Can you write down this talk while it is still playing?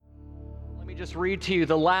me just read to you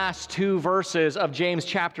the last two verses of James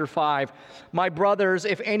chapter 5. My brothers,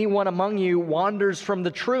 if anyone among you wanders from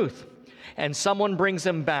the truth, and someone brings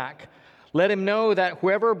him back, let him know that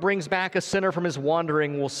whoever brings back a sinner from his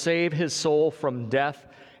wandering will save his soul from death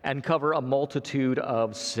and cover a multitude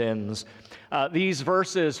of sins. These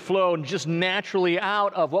verses flow just naturally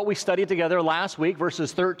out of what we studied together last week,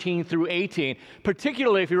 verses 13 through 18.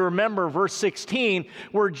 Particularly if you remember verse 16,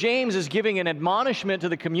 where James is giving an admonishment to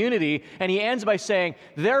the community, and he ends by saying,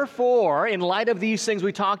 therefore, in light of these things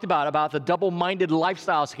we talked about the double-minded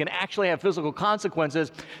lifestyles that can actually have physical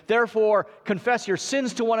consequences, therefore, confess your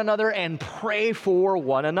sins to one another and pray for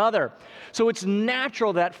one another. So it's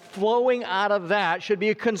natural that flowing out of that should be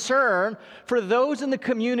a concern for those in the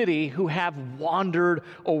community who have wandered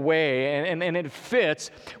away. And it fits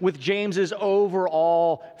with James's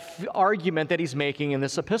overall argument that he's making in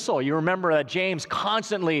this epistle. You remember that James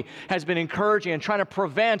constantly has been encouraging and trying to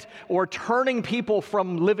prevent or turning people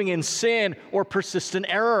from living in sin or persistent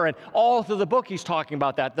error. And all through the book he's talking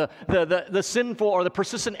about that. The sinful or the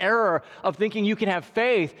persistent error of thinking you can have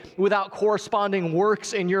faith without corresponding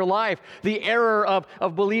works in your life. The error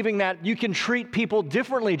of believing that you can treat people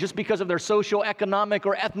differently just because of their socioeconomic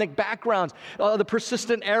or ethnic backgrounds. The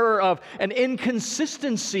persistent error of an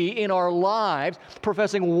inconsistency in our lives,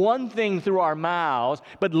 professing one thing through our mouths,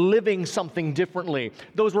 but living something differently.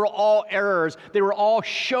 Those were all errors. They were all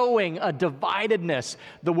showing a dividedness.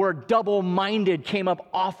 The word double-minded came up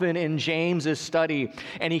often in James's study,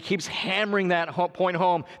 and he keeps hammering that point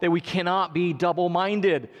home that we cannot be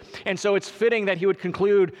double-minded. And so it's fitting that he would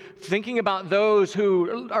conclude thinking about those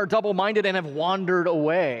who are double-minded and have wandered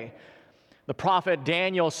away. The prophet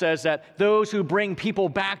Daniel says that those who bring people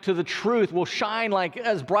back to the truth will shine like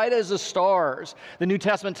as bright as the stars. The New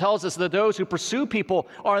Testament tells us that those who pursue people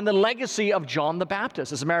are in the legacy of John the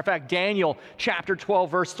Baptist. As a matter of fact, Daniel chapter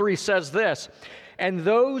 12, verse 3 says this, and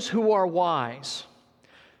those who are wise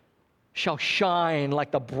shall shine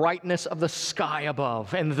like the brightness of the sky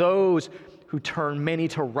above, and those who turn many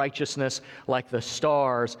to righteousness like the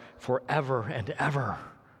stars forever and ever.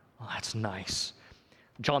 Well, that's nice.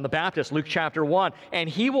 John the Baptist, Luke chapter 1, and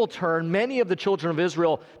he will turn many of the children of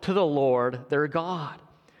Israel to the Lord their God.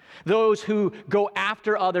 Those who go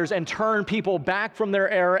after others and turn people back from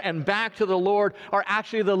their error and back to the Lord are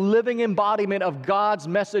actually the living embodiment of God's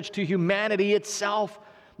message to humanity itself.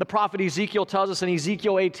 The prophet Ezekiel tells us in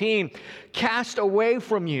Ezekiel 18, cast away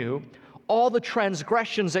from you all the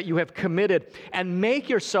transgressions that you have committed and make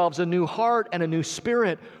yourselves a new heart and a new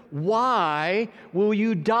spirit. Why will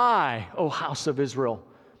you die, O house of Israel?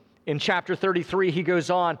 In chapter 33, he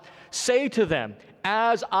goes on, say to them,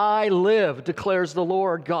 as I live, declares the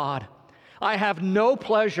Lord God, I have no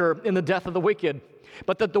pleasure in the death of the wicked,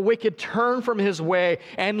 but that the wicked turn from his way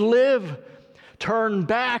and live. Turn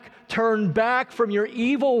back from your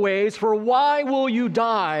evil ways, for why will you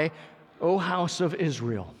die, O house of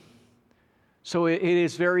Israel? So it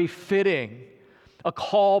is very fitting. A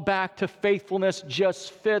call back to faithfulness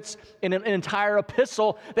just fits in an entire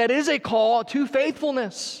epistle that is a call to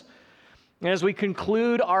faithfulness. And as we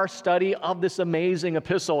conclude our study of this amazing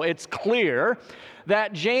epistle, it's clear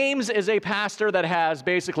that James is a pastor that has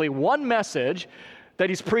basically one message that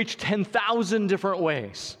he's preached 10,000 different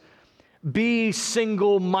ways. Be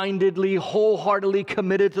single-mindedly, wholeheartedly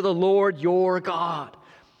committed to the Lord your God.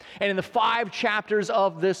 And in the 5 chapters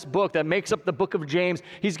of this book that makes up the book of James,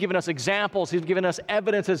 he's given us examples, he's given us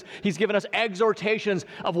evidences, he's given us exhortations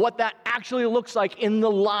of what that actually looks like in the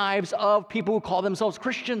lives of people who call themselves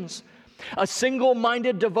Christians. A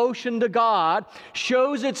single-minded devotion to God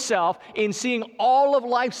shows itself in seeing all of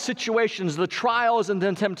life's situations, the trials and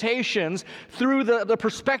the temptations, through the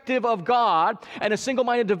perspective of God. And a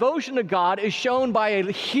single-minded devotion to God is shown by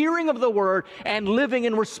a hearing of the Word and living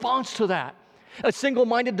in response to that. A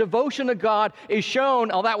single-minded devotion to God is shown,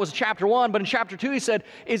 that was chapter 1, but in chapter 2 he said,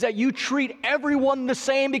 is that you treat everyone the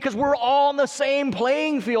same because we're all on the same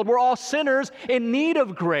playing field. We're all sinners in need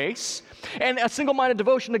of grace. And a single-minded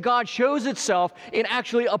devotion to God shows itself in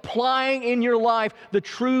actually applying in your life the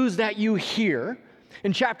truths that you hear.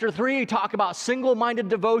 In chapter 3, he talked about single-minded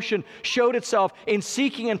devotion showed itself in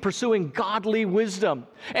seeking and pursuing godly wisdom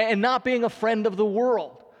and not being a friend of the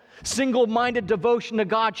world. Single-minded devotion to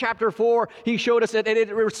God, chapter 4, he showed us that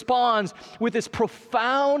it responds with this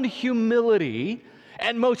profound humility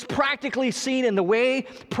and most practically seen in the way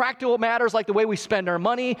practical matters like the way we spend our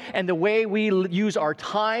money and the way we use our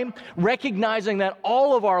time, recognizing that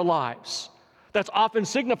all of our lives, that's often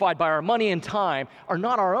signified by our money and time, are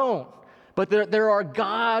not our own, but there are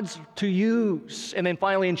gods to use. And then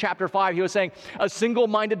finally in chapter 5, he was saying a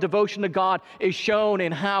single-minded devotion to God is shown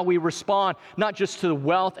in how we respond, not just to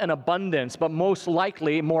wealth and abundance, but most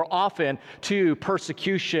likely, more often, to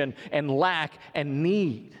persecution and lack and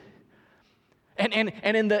need. And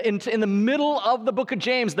in the middle of the book of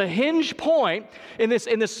James, the hinge point in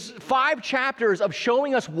this 5 chapters of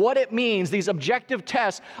showing us what it means, these objective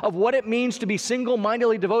tests of what it means to be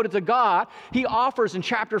single-mindedly devoted to God, he offers in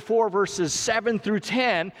chapter 4, verses 7 through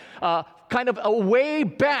 10, kind of a way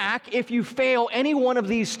back if you fail any one of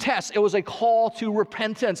these tests. It was a call to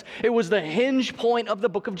repentance. It was the hinge point of the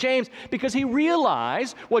book of James, because he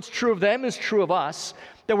realized what's true of them is true of us,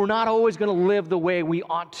 that we're not always going to live the way we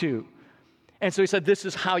ought to. And so he said, this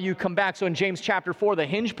is how you come back. So in James chapter 4, the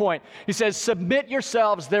hinge point, he says, submit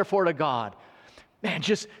yourselves therefore to God. Man,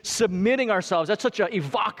 just submitting ourselves, that's such an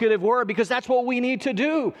evocative word, because that's what we need to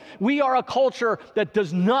do. We are a culture that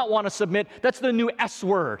does not want to submit. That's the new S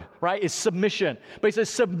word, right, is submission. But he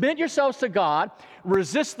says, submit yourselves to God,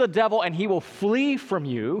 resist the devil, and he will flee from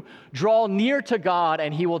you. Draw near to God,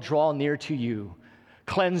 and he will draw near to you.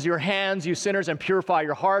 Cleanse your hands, you sinners, and purify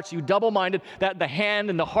your hearts, you double-minded. That the hand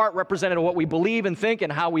and the heart represented what we believe and think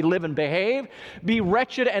and how we live and behave. Be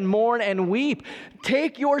wretched and mourn and weep.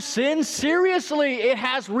 Take your sin seriously. It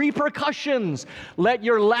has repercussions. Let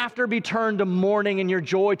your laughter be turned to mourning and your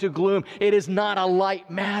joy to gloom. It is not a light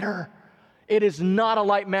matter. It is not a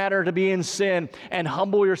light matter to be in sin. And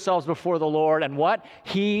humble yourselves before the Lord. And what?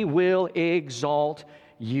 He will exalt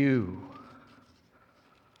you.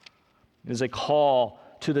 It is a call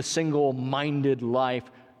to the single-minded life,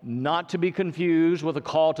 not to be confused with a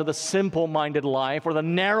call to the simple-minded life or the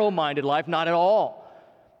narrow-minded life, not at all.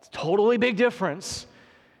 It's a totally big difference.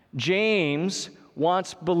 James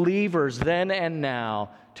wants believers then and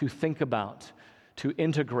now to think about, to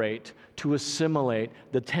integrate, to assimilate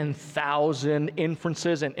the 10,000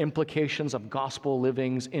 inferences and implications of gospel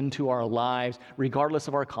livings into our lives, regardless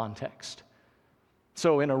of our context.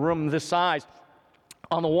 So in a room this size,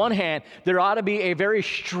 on the one hand, there ought to be a very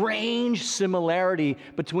strange similarity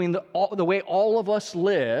between the way all of us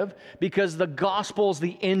live, because the gospel's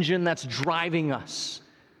the engine that's driving us.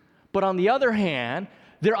 But on the other hand,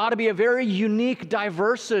 there ought to be a very unique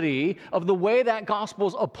diversity of the way that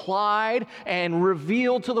gospel's applied and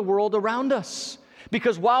revealed to the world around us.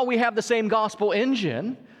 Because while we have the same gospel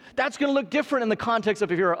engine, that's going to look different in the context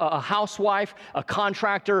of if you're a housewife, a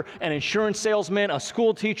contractor, an insurance salesman, a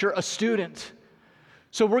school teacher, a student.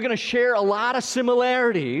 So we're going to share a lot of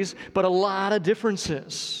similarities, but a lot of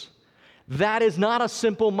differences. That is not a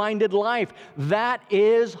simple-minded life. That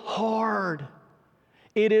is hard.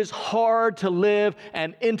 It is hard to live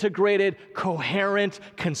an integrated, coherent,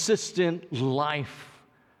 consistent life.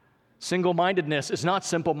 Single-mindedness is not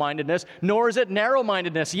simple-mindedness, nor is it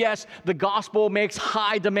narrow-mindedness. Yes, the gospel makes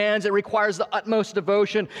high demands. It requires the utmost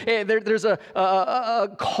devotion. There's a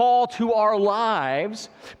call to our lives,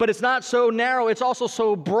 but it's not so narrow. It's also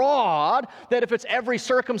so broad that if it's every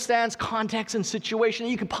circumstance, context, and situation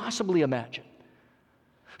that you could possibly imagine.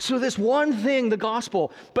 So this one thing, the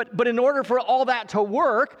gospel, but in order for all that to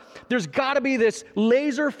work, there's got to be this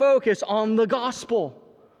laser focus on the gospel.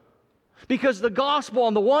 Because the gospel,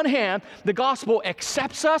 on the one hand, the gospel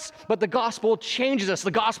accepts us, but the gospel changes us.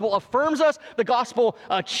 The gospel affirms us, the gospel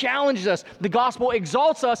challenges us, the gospel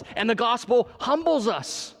exalts us, and the gospel humbles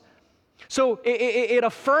us. So it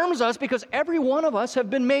affirms us because every one of us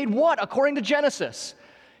have been made what? According to Genesis,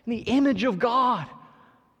 in the image of God.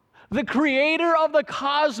 The creator of the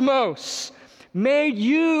cosmos made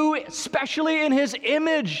you especially in his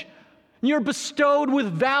image. You're bestowed with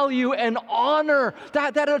value and honor.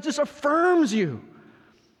 That just affirms you.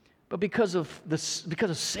 But because of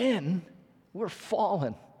sin, we're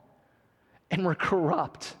fallen. And we're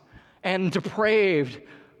corrupt and depraved.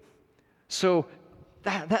 So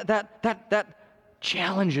that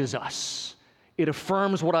challenges us. It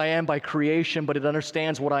affirms what I am by creation, but it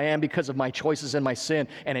understands what I am because of my choices and my sin,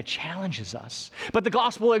 and it challenges us. But the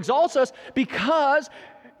gospel exalts us because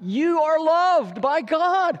you are loved by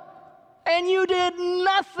God. And you did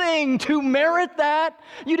nothing to merit that.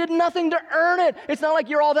 You did nothing to earn it. It's not like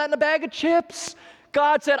you're all that in a bag of chips.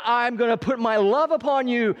 God said, I'm going to put my love upon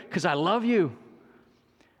you because I love you.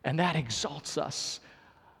 And that exalts us.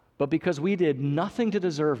 But because we did nothing to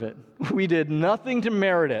deserve it, we did nothing to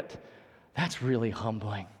merit it, that's really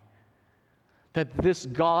humbling. That this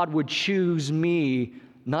God would choose me,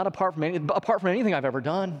 not apart from anything I've ever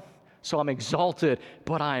done. So I'm exalted,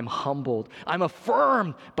 but I'm humbled. I'm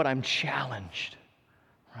affirmed, but I'm challenged,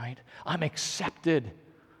 right? I'm accepted.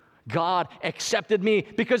 God accepted me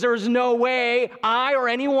because there was no way I or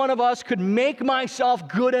any one of us could make myself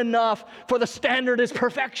good enough for the standard is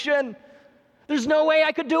perfection. There's no way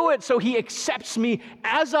I could do it. So he accepts me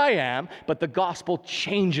as I am, but the gospel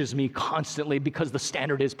changes me constantly because the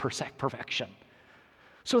standard is perfection.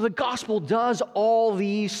 So the gospel does all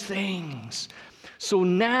these things. So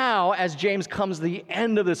now, as James comes to the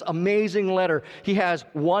end of this amazing letter, he has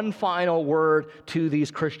one final word to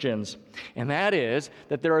these Christians, and that is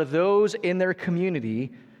that there are those in their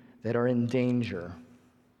community that are in danger.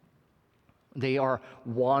 They are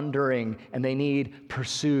wandering, and they need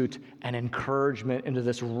pursuit and encouragement into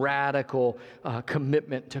this radical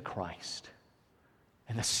commitment to Christ.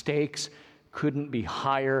 And the stakes couldn't be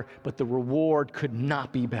higher, but the reward could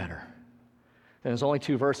not be better. And there's only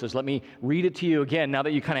 2 verses. Let me read it to you again now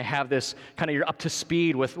that you kind of have this, you're up to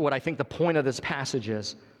speed with what I think the point of this passage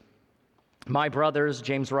is. My brothers,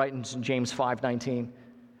 James writes in James 5:19,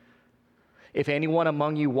 if anyone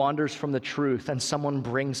among you wanders from the truth and someone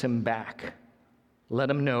brings him back, let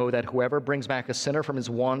him know that whoever brings back a sinner from his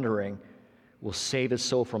wandering will save his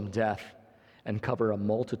soul from death and cover a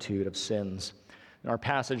multitude of sins. In our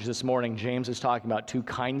passage this morning, James is talking about 2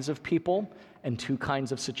 kinds of people and 2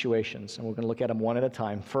 kinds of situations, and we're going to look at them one at a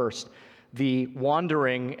time. First, the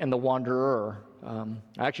wandering and the wanderer. I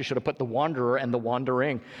actually should have put the wanderer and the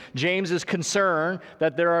wandering. James is concerned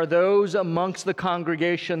that there are those amongst the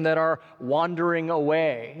congregation that are wandering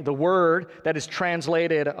away. The word that is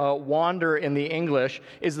translated wander in the English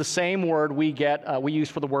is the same word we use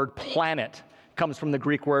for the word planet. It comes from the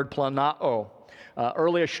Greek word planao.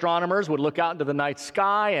 Early astronomers would look out into the night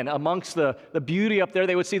sky, and amongst the beauty up there,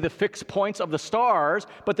 they would see the fixed points of the stars,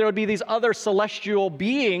 but there would be these other celestial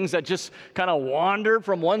beings that just kind of wandered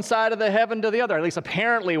from one side of the heaven to the other, at least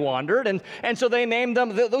apparently wandered, and so they named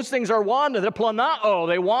them, those things are wander, they're planao,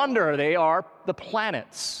 they wander, they are the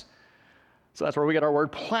planets. So that's where we get our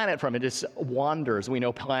word planet from. It just wanders. We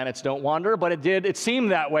know planets don't wander, but it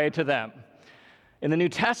seemed that way to them. In the New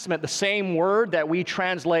Testament, the same word that we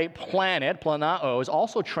translate planet, planao, is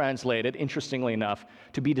also translated, interestingly enough,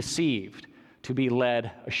 to be deceived, to be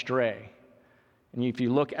led astray. And if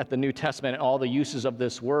you look at the New Testament and all the uses of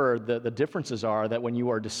this word, the differences are that when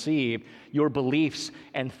you are deceived, your beliefs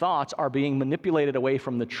and thoughts are being manipulated away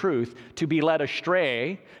from the truth. To be led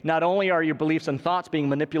astray, not only are your beliefs and thoughts being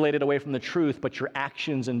manipulated away from the truth, but your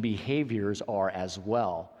actions and behaviors are as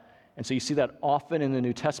well. And so you see that often in the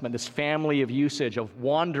New Testament, this family of usage of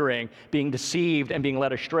wandering, being deceived, and being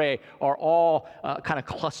led astray are all kind of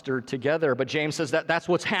clustered together. But James says that that's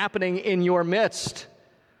what's happening in your midst.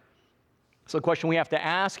 So the question we have to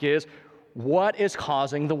ask is, what is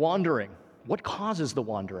causing the wandering? What causes the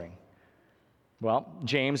wandering? Well,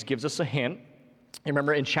 James gives us a hint.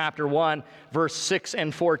 Remember in chapter 1, verse 6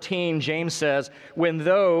 and 14, James says,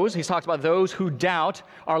 he talks about those who doubt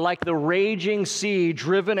are like the raging sea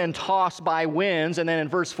driven and tossed by winds. And then in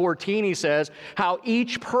verse 14, he says, how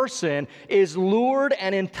each person is lured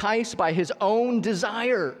and enticed by his own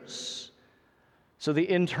desires. So the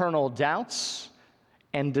internal doubts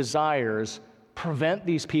and desires prevent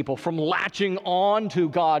these people from latching on to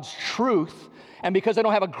God's truth. And because they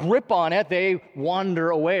don't have a grip on it, they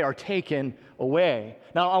wander away, are taken away.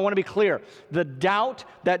 Now, I want to be clear. The doubt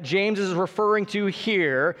that James is referring to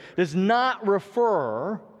here does not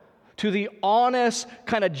refer to the honest,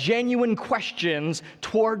 kind of genuine questions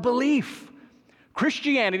toward belief.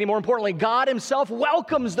 Christianity, more importantly, God himself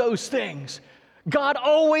welcomes those things. God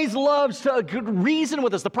always loves to reason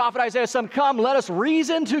with us. The prophet Isaiah said, come, let us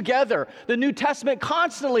reason together. The New Testament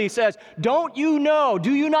constantly says, don't you know?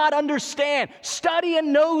 Do you not understand? Study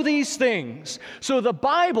and know these things. So the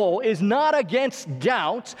Bible is not against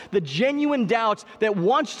doubts, the genuine doubts that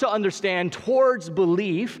wants to understand towards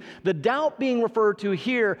belief. The doubt being referred to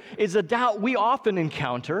here is a doubt we often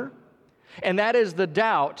encounter, and that is the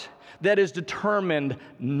doubt that is determined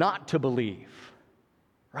not to believe.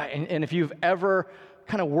 Right, and if you've ever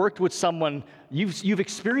kind of worked with someone, you've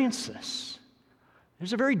experienced this.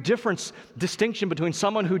 There's a very distinction between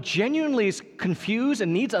someone who genuinely is confused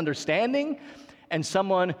and needs understanding and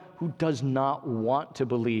someone who does not want to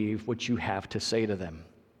believe what you have to say to them.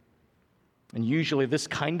 And usually this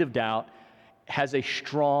kind of doubt has a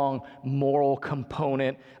strong moral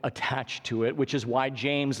component attached to it, which is why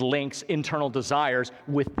James links internal desires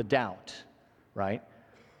with the doubt, right?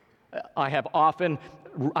 I have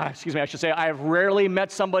rarely met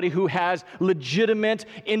somebody who has legitimate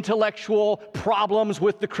intellectual problems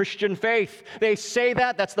with the Christian faith. They say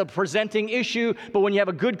that's the presenting issue, but when you have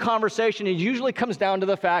a good conversation, it usually comes down to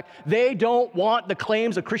the fact they don't want the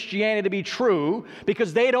claims of Christianity to be true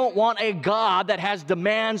because they don't want a God that has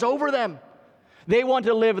demands over them. They want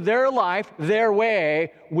to live their life their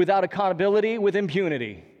way without accountability, with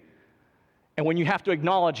impunity. And when you have to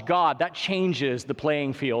acknowledge God, that changes the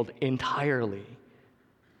playing field entirely.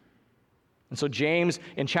 And so James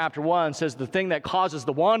in chapter 1 says the thing that causes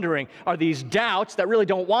the wandering are these doubts that really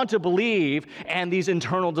don't want to believe and these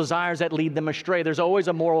internal desires that lead them astray. There's always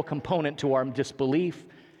a moral component to our disbelief.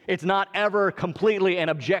 It's not ever completely an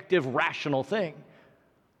objective, rational thing.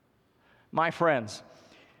 My friends,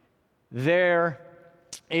 there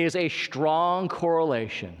is a strong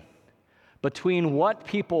correlation between what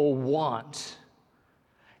people want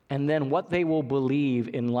and then what they will believe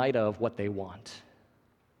in light of what they want.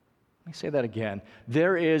 Let me say that again.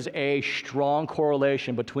 There is a strong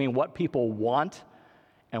correlation between what people want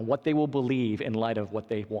and what they will believe in light of what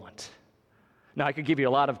they want. Now, I could give you a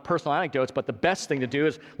lot of personal anecdotes, but the best thing to do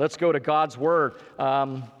is let's go to God's Word.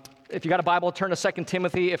 If you got a Bible, turn to 2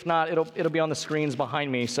 Timothy. If not, it'll be on the screens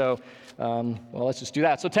behind me. So, let's just do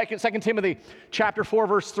that. So 2 Timothy chapter 4,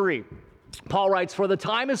 verse 3. Paul writes, "For the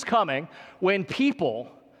time is coming when people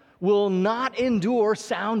will not endure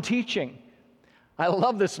sound teaching." I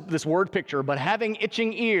love this word picture, but having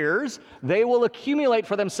itching ears, they will accumulate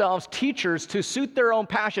for themselves teachers to suit their own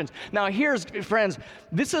passions. Now here's, friends,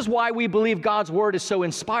 this is why we believe God's Word is so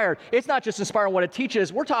inspired. It's not just inspiring what it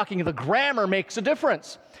teaches. We're talking the grammar makes a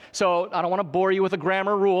difference. So I don't want to bore you with a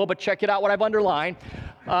grammar rule, but check it out what I've underlined.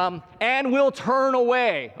 And will turn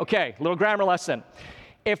away. Okay, little grammar lesson.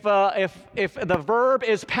 If the verb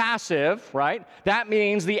is passive, right, that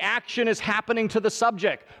means the action is happening to the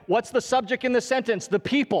subject. What's the subject in the sentence? The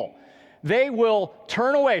people. They will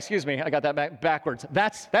turn away. Excuse me, I got that backwards.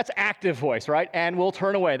 That's active voice, right? And will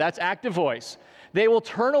turn away. That's active voice. They will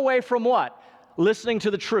turn away from what? Listening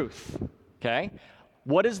to the truth. Okay?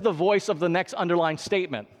 What is the voice of the next underlined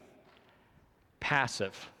statement?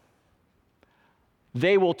 Passive.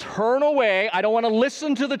 They will turn away. I don't want to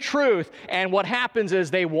listen to the truth. And what happens is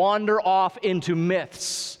they wander off into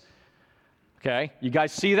myths. Okay? You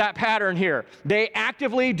guys see that pattern here. They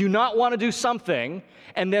actively do not want to do something,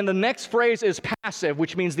 and then the next phrase is passive,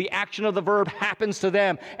 which means the action of the verb happens to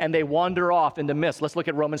them, and they wander off into myths. Let's look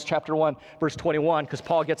at Romans chapter 1, verse 21, because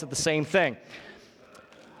Paul gets at the same thing.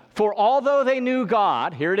 "For although they knew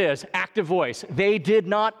God," here it is, active voice, "they did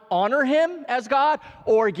not honor him as God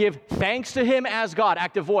or give thanks to him as God,"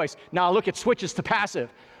 active voice. Now look, it switches to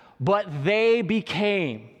passive. "But they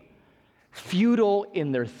became futile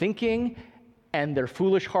in their thinking, and their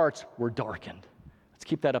foolish hearts were darkened." Let's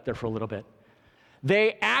keep that up there for a little bit.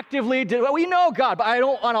 They actively did, well, we know God, but I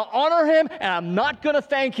don't want to honor him, and I'm not going to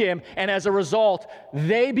thank him. And as a result,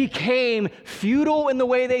 they became futile in the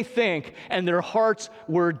way they think, and their hearts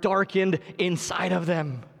were darkened inside of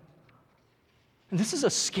them. And this is a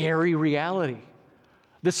scary reality.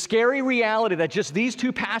 The scary reality that just these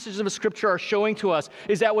two passages of Scripture are showing to us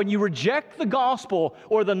is that when you reject the gospel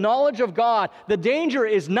or the knowledge of God, the danger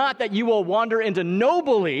is not that you will wander into no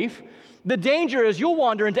belief. The danger is you'll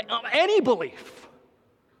wander into any belief.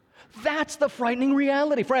 That's the frightening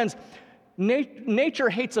reality. Friends, nature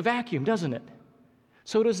hates a vacuum, doesn't it?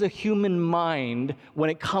 So does the human mind when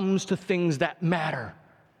it comes to things that matter.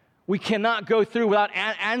 We cannot go through without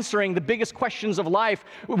answering the biggest questions of life.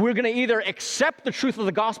 We're going to either accept the truth of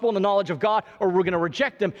the gospel and the knowledge of God, or we're going to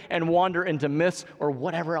reject them and wander into myths or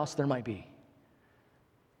whatever else there might be.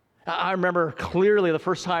 I remember clearly the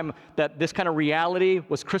first time that this kind of reality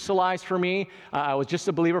was crystallized for me. I was just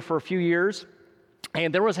a believer for a few years.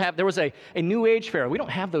 And there was a New Age fair. We don't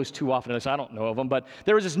have those too often, so I don't know of them, but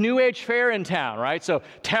there was this New Age fair in town, right? So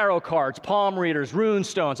tarot cards, palm readers, rune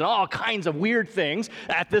stones, and all kinds of weird things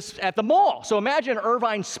at the mall. So imagine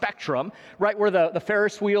Irvine Spectrum, right where the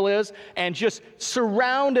Ferris wheel is, and just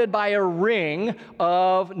surrounded by a ring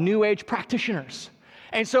of New Age practitioners.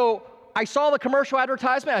 And so I saw the commercial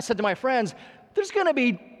advertisement. I said to my friends, there's going to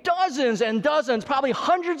be dozens and dozens, probably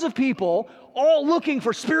hundreds of people all looking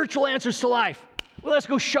for spiritual answers to life. Well, let's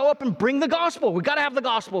go show up and bring the gospel. We've got to have the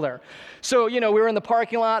gospel there. So, we were in the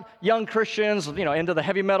parking lot, young Christians, into the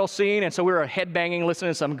heavy metal scene. And so we were headbanging,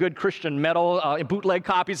 listening to some good Christian metal, bootleg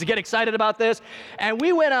copies to get excited about this. And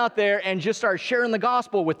we went out there and just started sharing the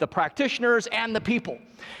gospel with the practitioners and the people.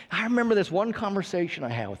 I remember this one conversation I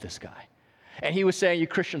had with this guy. And he was saying, you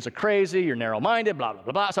Christians are crazy, you're narrow-minded, blah, blah,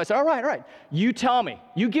 blah, blah. So I said, all right. You tell me.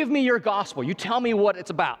 You give me your gospel. You tell me what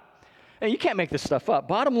it's about. And you can't make this stuff up.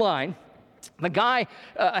 Bottom line, the guy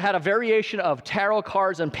had a variation of tarot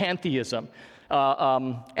cards and pantheism.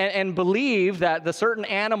 and believed that the certain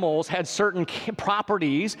animals had certain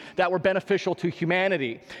properties that were beneficial to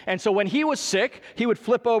humanity. And so when he was sick, he would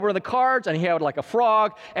flip over the cards, and he had like a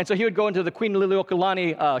frog, and so he would go into the Queen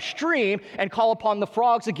Liliuokalani stream and call upon the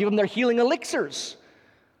frogs to give him their healing elixirs.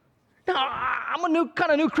 Now, I'm a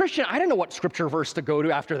kind of new Christian. I didn't know what scripture verse to go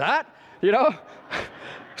to after that,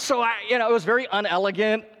 So, it was very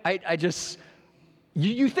unelegant. I just,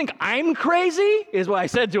 you think I'm crazy, is what I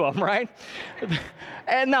said to him, right?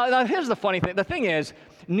 And now here's the funny thing. The thing is,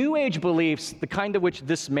 New Age beliefs, the kind of which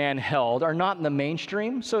this man held, are not in the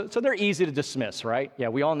mainstream, so they're easy to dismiss, right? Yeah,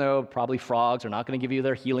 we all know probably frogs are not going to give you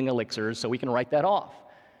their healing elixirs, so we can write that off.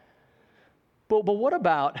 But what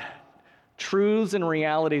about truths and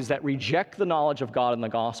realities that reject the knowledge of God and the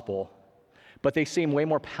gospel, but they seem way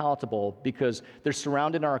more palatable because they're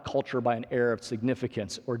surrounded in our culture by an air of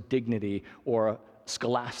significance or dignity or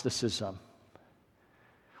scholasticism?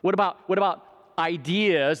 What about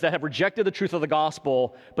ideas that have rejected the truth of the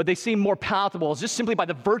gospel, but they seem more palatable just simply by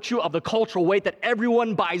the virtue of the cultural weight that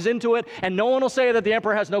everyone buys into it, and no one will say that the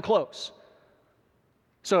emperor has no clothes?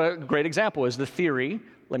 So a great example is the theory.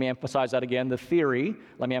 Let me emphasize that again. The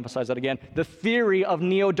theory of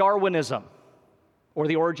neo-Darwinism, or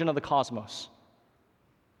the origin of the cosmos.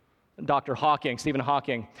 Dr. Hawking, Stephen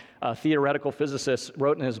Hawking, a theoretical physicist,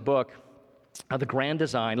 wrote in his book, The Grand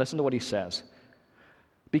Design, listen to what he says.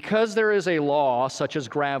 Because there is a law such as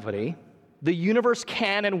gravity, the universe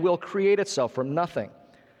can and will create itself from nothing.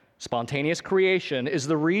 Spontaneous creation is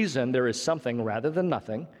the reason there is something rather than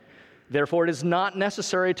nothing. Therefore, it is not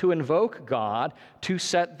necessary to invoke God to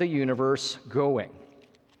set the universe going.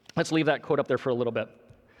 Let's leave that quote up there for a little bit.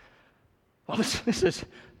 Well, this is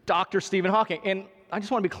Dr. Stephen Hawking. And I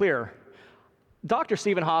just want to be clear. Dr.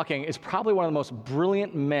 Stephen Hawking is probably one of the most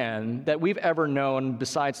brilliant men that we've ever known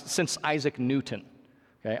since Isaac Newton.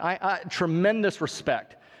 Okay, I tremendous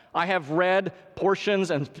respect. I have read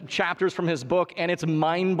portions and chapters from his book, and it's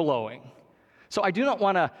mind-blowing. So I do not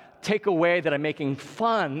want to take away that I'm making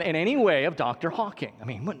fun in any way of Dr. Hawking. I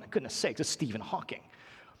mean, goodness sakes, it's Stephen Hawking.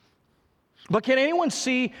 But can anyone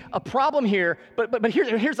see a problem here? But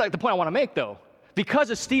here's like the point I want to make, though.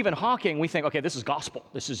 Because it's Stephen Hawking, we think, okay, this is gospel.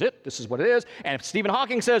 This is it. This is what it is. And if Stephen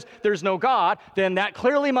Hawking says there's no God, then that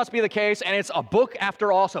clearly must be the case, and it's a book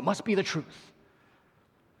after all, so it must be the truth.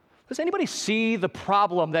 Does anybody see the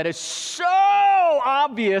problem that is so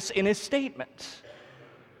obvious in his statement?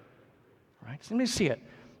 Right? Does anybody see it?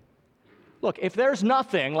 Look, if there's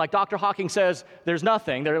nothing, like Dr. Hawking says there's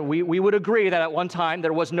nothing, we would agree that at one time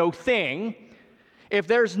there was no thing. If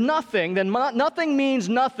there's nothing, then nothing means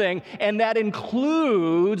nothing, and that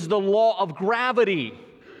includes the law of gravity,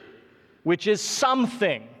 which is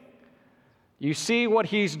something. You see what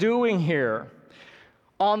he's doing here.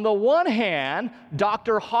 On the one hand,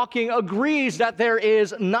 Dr. Hawking agrees that there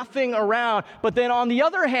is nothing around, but then on the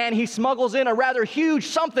other hand, he smuggles in a rather huge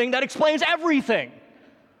something that explains everything.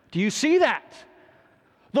 Do you see that?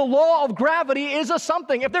 The law of gravity is a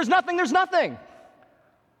something. If there's nothing, there's nothing.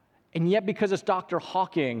 And yet, because it's Dr.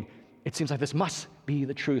 Hawking, it seems like this must be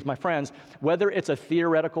the truth. My friends, whether it's a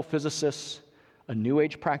theoretical physicist, a New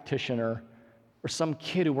Age practitioner, or some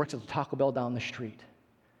kid who works at the Taco Bell down the street,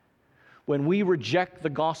 when we reject the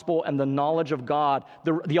gospel and the knowledge of God,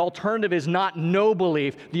 the alternative is not no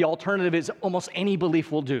belief. The alternative is almost any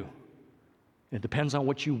belief will do. It depends on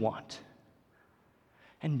what you want.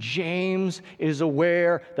 And James is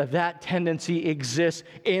aware that that tendency exists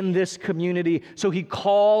in this community. So he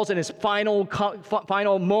calls in his final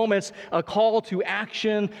moments a call to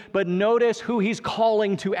action. But notice who he's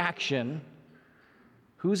calling to action.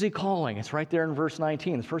 Who's he calling? It's right there in verse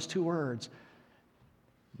 19, the first two words.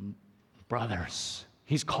 Brothers.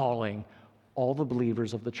 He's calling all the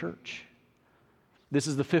believers of the church. This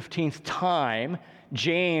is the 15th time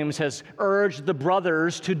James has urged the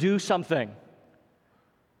brothers to do something.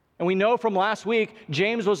 And we know from last week,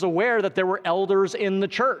 James was aware that there were elders in the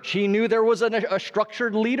church. He knew there was a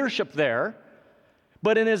structured leadership there.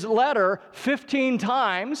 But in his letter, 15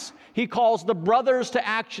 times, he calls the brothers to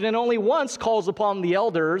action and only once calls upon the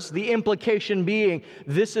elders, the implication being,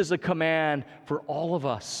 this is a command for all of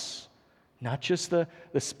us, not just the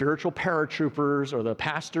spiritual paratroopers or the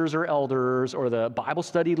pastors or elders or the Bible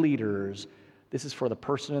study leaders. This is for the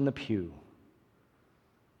person in the pew.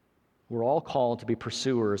 We're all called to be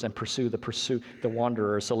pursuers and pursue the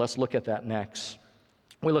wanderers. So let's look at that next.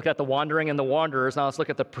 We look at the wandering and the wanderers. Now let's look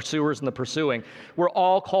at the pursuers and the pursuing. We're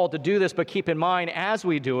all called to do this, but keep in mind as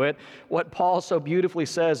we do it, what Paul so beautifully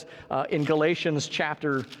says in Galatians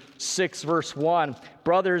chapter 6, verse 1.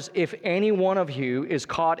 Brothers, if any one of you is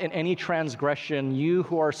caught in any transgression, you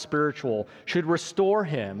who are spiritual should restore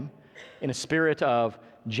him in a spirit of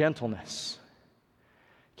gentleness,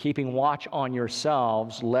 keeping watch on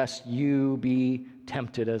yourselves, lest you be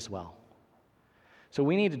tempted as well. So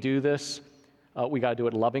we need to do this. We got to do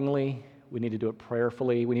it lovingly. We need to do it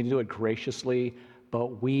prayerfully. We need to do it graciously,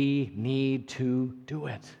 but we need to do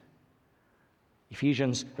it.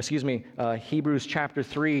 Hebrews chapter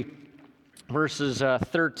 3, verses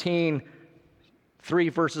 13, 3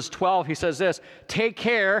 verses 12, he says this, "Take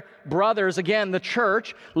care, brothers," again, the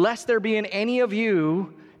church, "lest there be in any of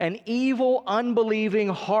you an evil, unbelieving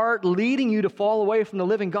heart leading you to fall away from the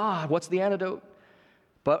living God." What's the antidote?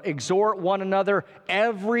 "But exhort one another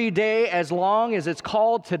every day as long as it's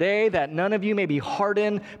called today, that none of you may be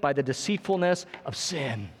hardened by the deceitfulness of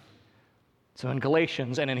sin." So in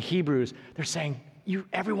Galatians and in Hebrews, they're saying,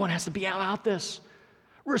 everyone has to be about this.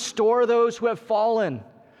 Restore those who have fallen.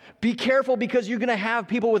 Be careful, because you're going to have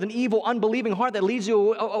people with an evil, unbelieving heart that leads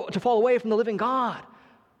you to fall away from the living God.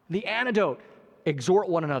 The antidote, exhort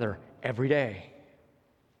one another every day.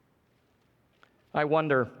 I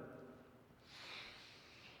wonder,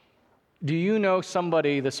 do you know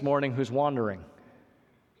somebody this morning who's wandering?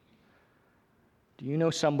 Do you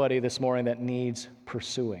know somebody this morning that needs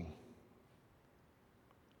pursuing?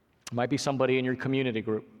 It might be somebody in your community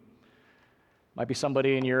group. It might be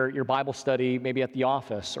somebody in your Bible study, maybe at the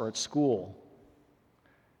office or at school.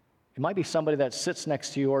 It might be somebody that sits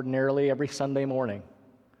next to you ordinarily every Sunday morning.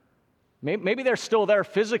 Maybe they're still there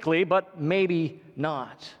physically, but maybe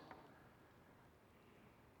not.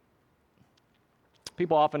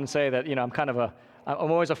 People often say that,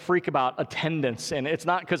 I'm always a freak about attendance, and it's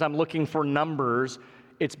not because I'm looking for numbers,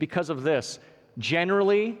 it's because of this.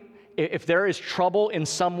 Generally, if there is trouble in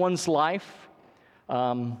someone's life,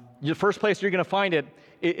 the first place you're going to find it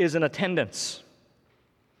is in attendance.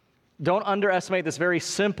 Don't underestimate this very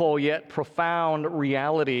simple yet profound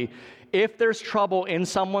reality. If there's trouble in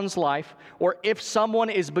someone's life, or if someone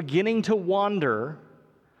is beginning to wander,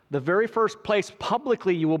 the very first place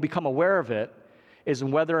publicly you will become aware of it is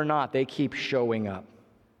whether or not they keep showing up.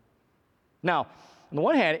 Now, on the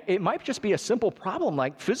one hand, it might just be a simple problem,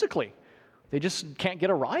 like physically. They just can't get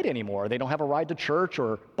a ride anymore. They don't have a ride to church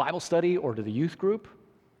or Bible study or to the youth group.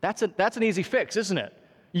 That's an easy fix, isn't it?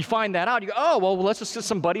 You find that out, you go, oh, well, let's just get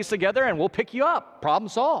some buddies together and we'll pick you up. Problem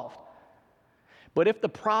solved. But if the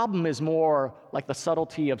problem is more like the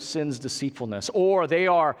subtlety of sin's deceitfulness, or they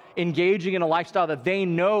are engaging in a lifestyle that they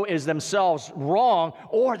know is themselves wrong,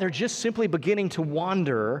 or they're just simply beginning to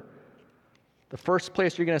wander, the first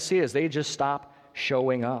place you're going to see is they just stop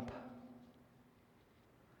showing up.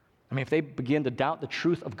 If they begin to doubt the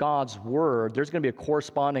truth of God's word, there's going to be a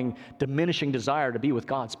corresponding diminishing desire to be with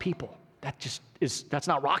God's people. That's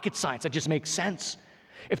not rocket science. That just makes sense.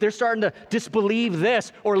 If they're starting to disbelieve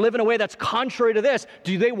this or live in a way that's contrary to this,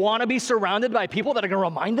 do they want to be surrounded by people that are going to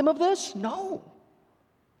remind them of this? No.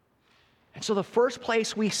 And so the first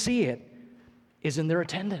place we see it is in their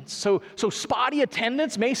attendance. So spotty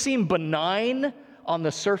attendance may seem benign on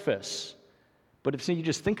the surface, but if you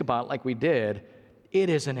just think about it like we did, it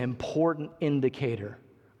is an important indicator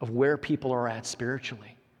of where people are at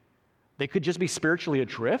spiritually. They could just be spiritually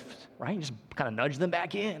adrift, right? You just kind of nudge them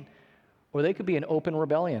back in. Or they could be in open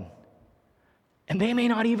rebellion. And they may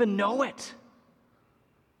not even know it.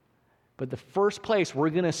 But the first place we're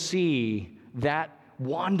going to see that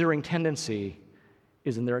wandering tendency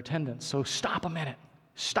is in their attendance. So stop a minute.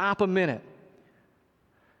 Stop a minute.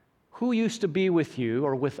 Who used to be with you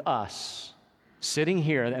or with us sitting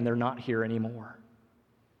here and they're not here anymore?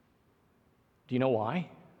 Do you know why?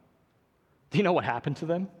 Do you know what happened to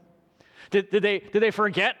them? Did they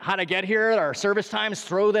forget how to get here? Our service times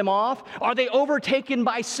throw them off? Are they overtaken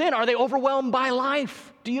by sin? Are they overwhelmed by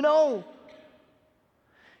life? Do you know?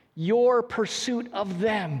 Your pursuit of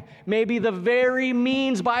them may be the very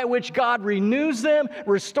means by which God renews them,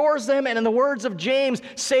 restores them, and in the words of James,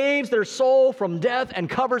 saves their soul from death and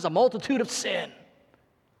covers a multitude of sin.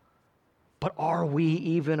 But are we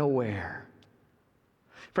even aware?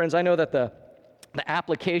 Friends, I know that the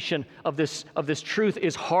application of this truth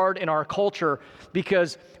is hard in our culture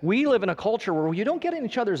because we live in a culture where you don't get in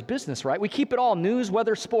each other's business, right? We keep it all news,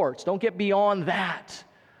 weather, sports. Don't get beyond that.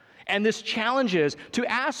 And this challenges to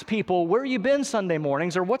ask people, where you been Sunday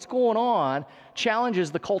mornings or what's going on,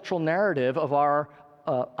 challenges the cultural narrative of our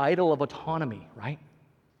idol of autonomy, right?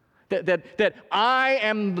 That I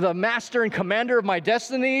am the master and commander of my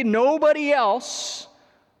destiny, nobody else,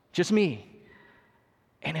 just me.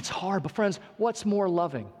 And it's hard, but friends, what's more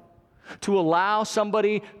loving? To allow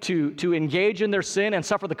somebody to engage in their sin and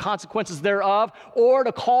suffer the consequences thereof, or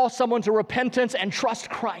to call someone to repentance and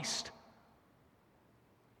trust Christ?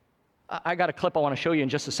 I got a clip I want to show you in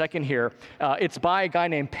just a second here. It's by a guy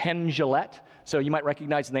named Penn Jillette. So you might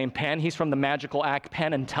recognize the name Penn. He's from the magical act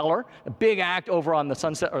Penn and Teller, a big act over on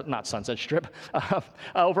the not Sunset Strip,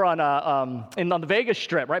 over on the Vegas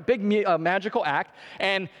Strip, right? Big magical act.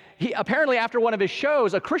 And he apparently, after one of his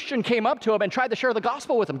shows, a Christian came up to him and tried to share the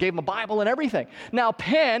gospel with him, gave him a Bible and everything. Now,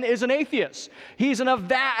 Penn is an atheist. He's an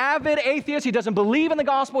avid atheist. He doesn't believe in the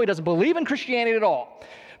gospel. He doesn't believe in Christianity at all.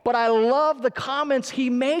 But I love the comments he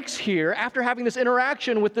makes here after having this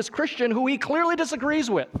interaction with this Christian who he clearly disagrees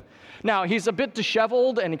with. Now, he's a bit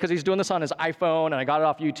disheveled, and because he's doing this on his iPhone, and I got it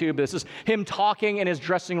off YouTube. This is him talking in his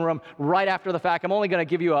dressing room right after the fact. I'm only going to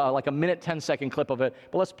give you like a minute, 10-second clip of it,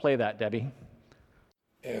 but let's play that, Debbie.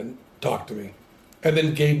 And talked to me, and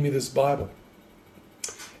then gave me this Bible.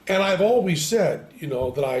 And I've always said,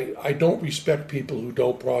 that I don't respect people who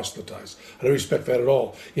don't proselytize. I don't respect that at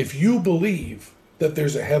all. If you believe that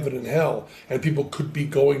there's a heaven and hell, and people could be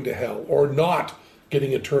going to hell, or not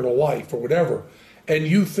getting eternal life, or whatever, and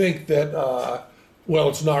you think that,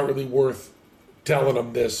 it's not really worth telling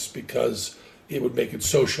them this because it would make it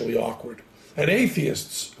socially awkward. And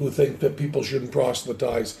atheists who think that people shouldn't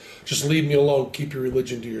proselytize, just leave me alone, keep your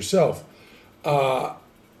religion to yourself. How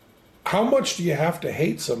much do you have to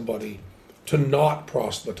hate somebody to not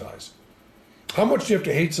proselytize? How much do you have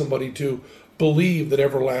to hate somebody to believe that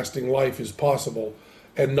everlasting life is possible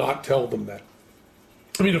and not tell them that?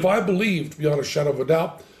 I mean, if I believed, beyond a shadow of a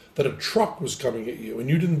doubt, that a truck was coming at you and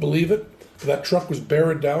you didn't believe it, that truck was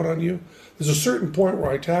bearing down on you, there's a certain point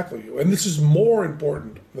where I tackle you. And this is more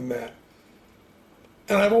important than that.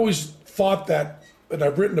 And I've always thought that, and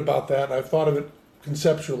I've written about that, and I've thought of it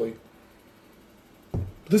conceptually. But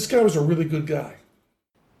this guy was a really good guy.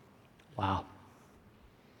 Wow.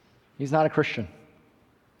 He's not a Christian.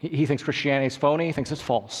 He thinks Christianity is phony. He thinks it's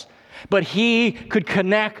false. But he could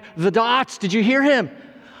connect the dots. Did you hear him?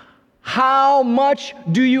 How much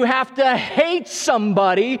do you have to hate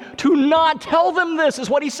somebody to not tell them this, is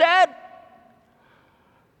what he said.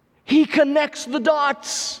 He connects the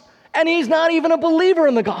dots, and he's not even a believer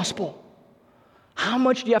in the gospel. How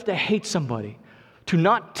much do you have to hate somebody to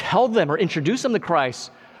not tell them or introduce them to Christ,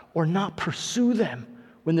 or not pursue them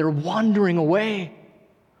when they're wandering away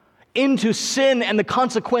into sin and the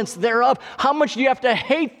consequence thereof? How much do you have to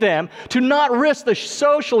hate them to not risk the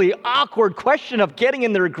socially awkward question of getting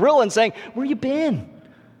in their grill and saying, "Where you been?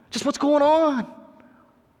 Just what's going on?"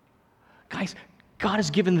 Guys, God has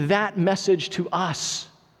given that message to us,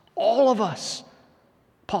 all of us.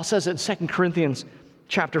 Paul says it in 2 Corinthians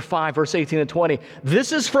chapter 5, verse 18 and 20.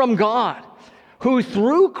 This is from God, who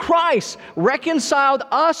through Christ reconciled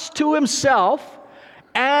us to himself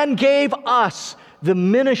and gave us the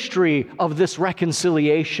ministry of this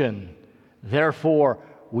reconciliation. Therefore,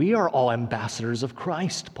 we are all ambassadors of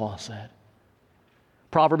Christ, Paul said.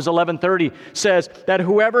 Proverbs 11:30 says that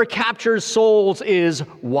whoever captures souls is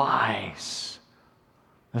wise.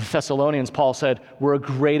 The Thessalonians, Paul said, were a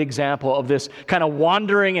great example of this kind of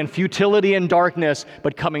wandering and futility and darkness,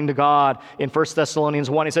 but coming to God. In 1 Thessalonians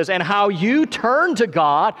 1, he says, and how you turn to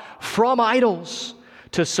God from idols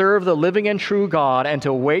to serve the living and true God and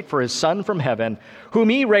to wait for his Son from heaven, whom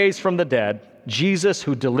he raised from the dead, Jesus,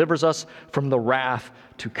 who delivers us from the wrath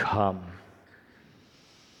to come.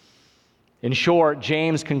 In short,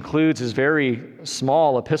 James concludes his very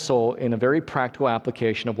small epistle in a very practical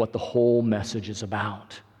application of what the whole message is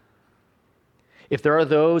about. If there are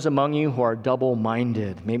those among you who are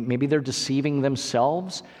double-minded, maybe they're deceiving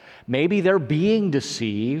themselves, maybe they're being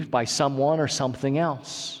deceived by someone or something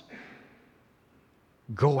else,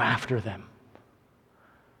 go after them.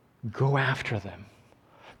 Go after them.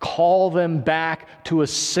 Call them back to a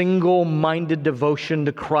single-minded devotion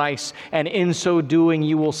to Christ, and in so doing,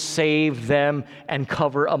 you will save them and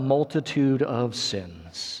cover a multitude of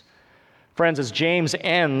sins. Friends, as James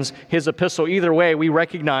ends his epistle, either way, we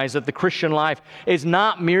recognize that the Christian life is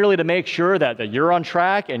not merely to make sure that you're on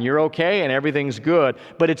track and you're okay and everything's good,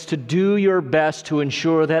 but it's to do your best to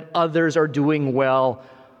ensure that others are doing well.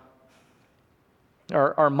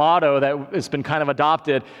 Our motto that has been kind of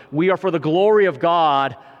adopted, we are for the glory of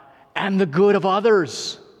God and the good of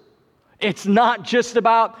others. It's not just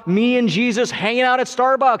about me and Jesus hanging out at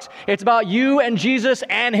Starbucks. It's about you and Jesus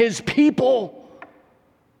and his people.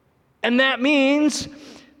 And that means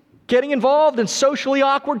getting involved in socially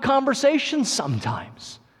awkward conversations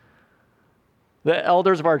sometimes. The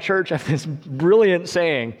elders of our church have this brilliant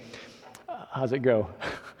saying. How's it go?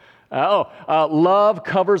 Love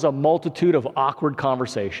covers a multitude of awkward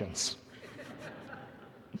conversations.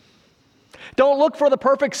 Don't look for the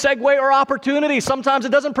perfect segue or opportunity. Sometimes it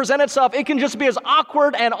doesn't present itself. It can just be as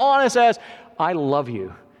awkward and honest as, I love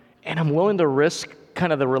you, and I'm willing to risk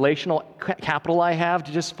kind of the relational capital I have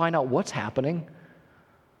to just find out what's happening.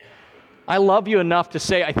 I love you enough to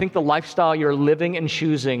say, I think the lifestyle you're living and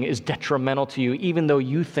choosing is detrimental to you, even though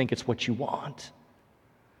you think it's what you want.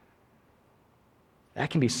 That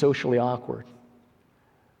can be socially awkward,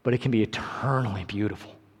 but it can be eternally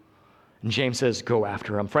beautiful. And James says, go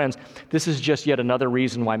after him. Friends, this is just yet another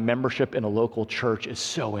reason why membership in a local church is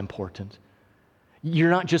so important.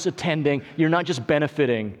 You're not just attending, you're not just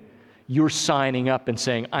benefiting, you're signing up and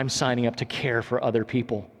saying, I'm signing up to care for other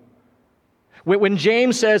people. When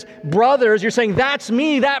James says, brothers, you're saying, that's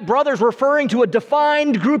me. That brother's referring to a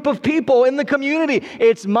defined group of people in the community.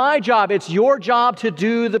 It's my job. It's your job to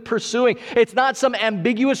do the pursuing. It's not some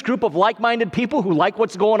ambiguous group of like-minded people who like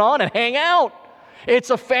what's going on and hang out.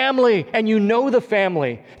 It's a family, and you know the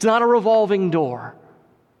family. It's not a revolving door.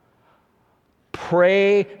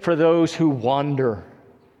 Pray for those who wander.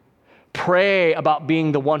 Pray about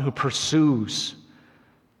being the one who pursues.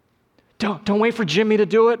 Don't wait for Jimmy to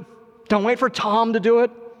do it. Don't wait for Tom to do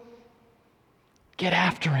it. Get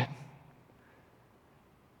after it.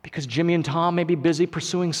 Because Jimmy and Tom may be busy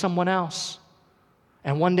pursuing someone else.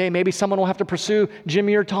 And one day maybe someone will have to pursue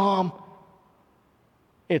Jimmy or Tom.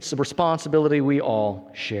 It's a responsibility we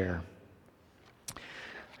all share.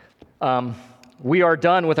 We are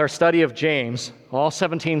done with our study of James, all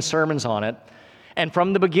 17 sermons on it. And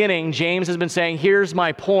from the beginning, James has been saying, here's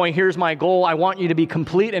my point, here's my goal. I want you to be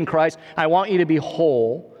complete in Christ. I want you to be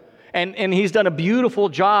whole. And he's done a beautiful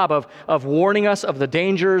job of warning us of the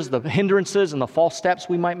dangers, the hindrances, and the false steps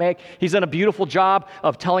we might make. He's done a beautiful job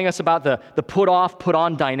of telling us about the put-off,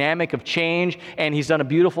 put-on dynamic of change. And he's done a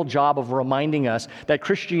beautiful job of reminding us that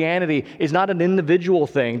Christianity is not an individual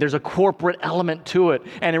thing. There's a corporate element to it,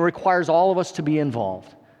 and it requires all of us to be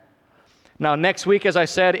involved. Now, next week, as I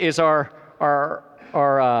said, is our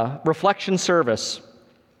reflection service.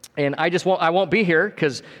 And I won't be here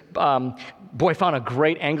because, I found a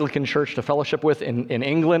great Anglican church to fellowship with in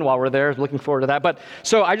England while we're there. Looking forward to that.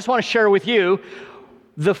 So I just want to share with you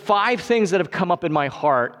the 5 things that have come up in my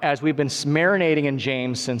heart as we've been marinating in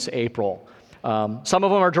James since April. Some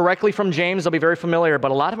of them are directly from James. They'll be very familiar,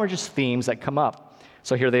 but a lot of them are just themes that come up.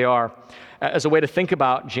 So here they are. As a way to think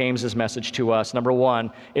about James's message to us, number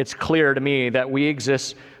 1, it's clear to me that we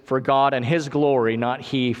exist for God and His glory, not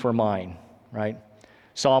He for mine, right?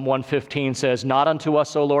 Psalm 115 says, not unto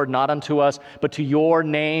us, O Lord, not unto us, but to your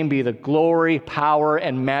name be the glory, power,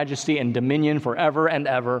 and majesty and dominion forever and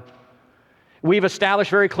ever. We've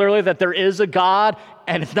established very clearly that there is a God,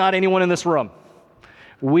 and it's not anyone in this room.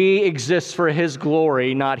 We exist for His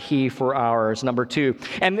glory, not He for ours, number 2.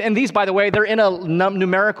 And these, by the way, they're in a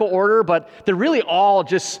numerical order, but they're really all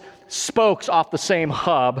just spokes off the same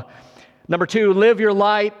hub. Number 2, live your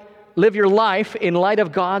life in light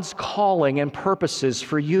of God's calling and purposes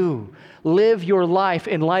for you. Live your life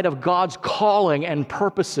in light of God's calling and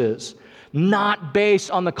purposes, not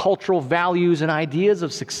based on the cultural values and ideas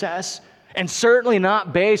of success, and certainly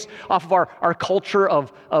not based off of our culture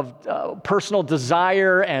of personal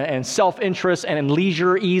desire and self-interest and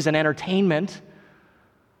leisure, ease, and entertainment.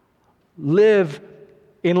 Live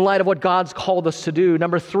in light of what God's called us to do.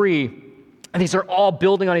 Number 3, and these are all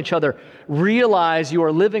building on each other. Realize you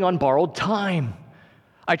are living on borrowed time.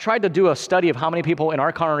 I tried to do a study of how many people in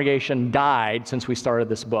our congregation died since we started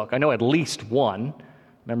this book. I know at least one.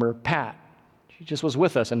 Remember Pat? She just was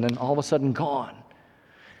with us and then all of a sudden gone.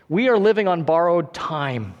 We are living on borrowed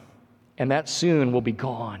time, and that soon will be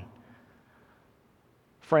gone.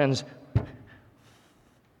 Friends,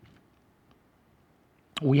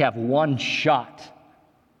 we have one shot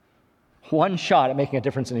at making a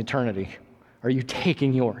difference in eternity. Are you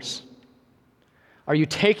taking yours? Are you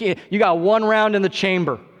taking it? You got one round in the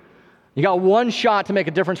chamber. You got one shot to make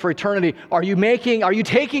a difference for eternity. Are you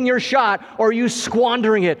taking your shot, or are you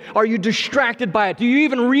squandering it? Are you distracted by it? Do you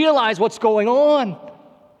even realize what's going on?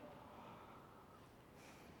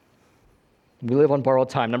 We live on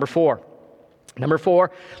borrowed time. Number 4,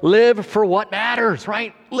 live for what matters,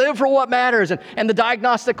 right? Live for what matters. And the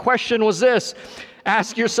diagnostic question was this.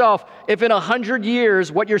 Ask yourself, if in 100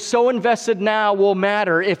 years, what you're so invested now will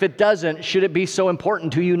matter. If it doesn't, should it be so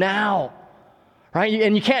important to you now? Right?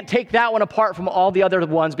 And you can't take that one apart from all the other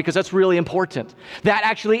ones because that's really important. That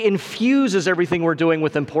actually infuses everything we're doing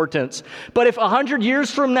with importance. But if 100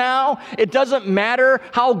 years from now, it doesn't matter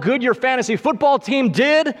how good your fantasy football team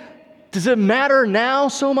did, does it matter now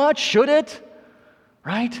so much? Should it?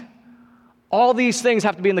 Right? All these things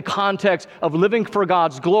have to be in the context of living for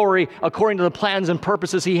God's glory according to the plans and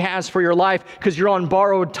purposes He has for your life, because you're on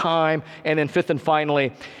borrowed time. And then 5th and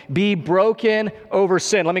finally, be broken over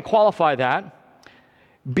sin. Let me qualify that.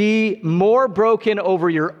 Be more broken over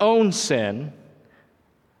your own sin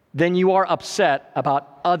then you are upset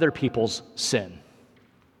about other people's sin.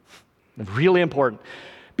 Really important.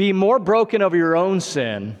 Be more broken over your own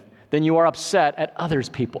sin than you are upset at other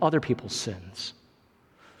people's sins.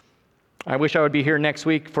 I wish I would be here next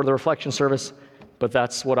week for the reflection service, but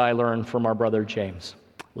that's what I learned from our brother James.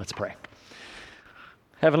 Let's pray.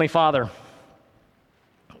 Heavenly Father,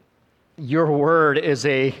 your word is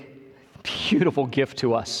a beautiful gift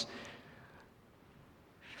to us.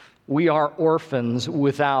 We are orphans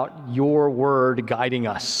without your word guiding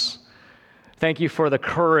us. Thank you for the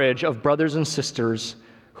courage of brothers and sisters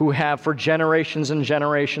who have for generations and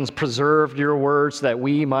generations preserved your words that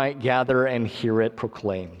we might gather and hear it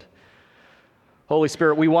proclaimed. Holy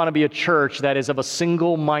Spirit, we want to be a church that is of a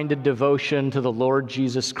single-minded devotion to the Lord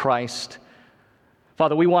Jesus Christ.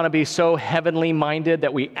 Father, we want to be so heavenly minded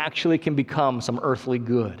that we actually can become some earthly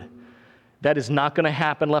good. That is not going to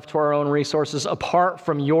happen left to our own resources. Apart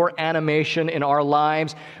from your animation in our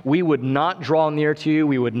lives, we would not draw near to you,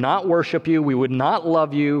 we would not worship you, we would not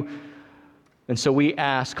love you. And so we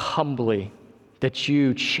ask humbly that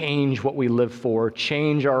you change what we live for,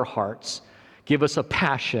 change our hearts, give us a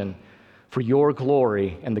passion for your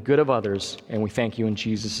glory and the good of others. And we thank you in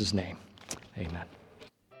Jesus' name. Amen.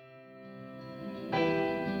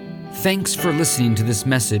 Thanks for listening to this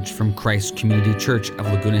message from Christ Community Church of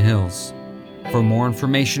Laguna Hills. For more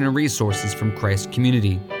information and resources from Christ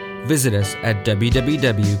Community, visit us at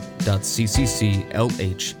www.ccclh.org.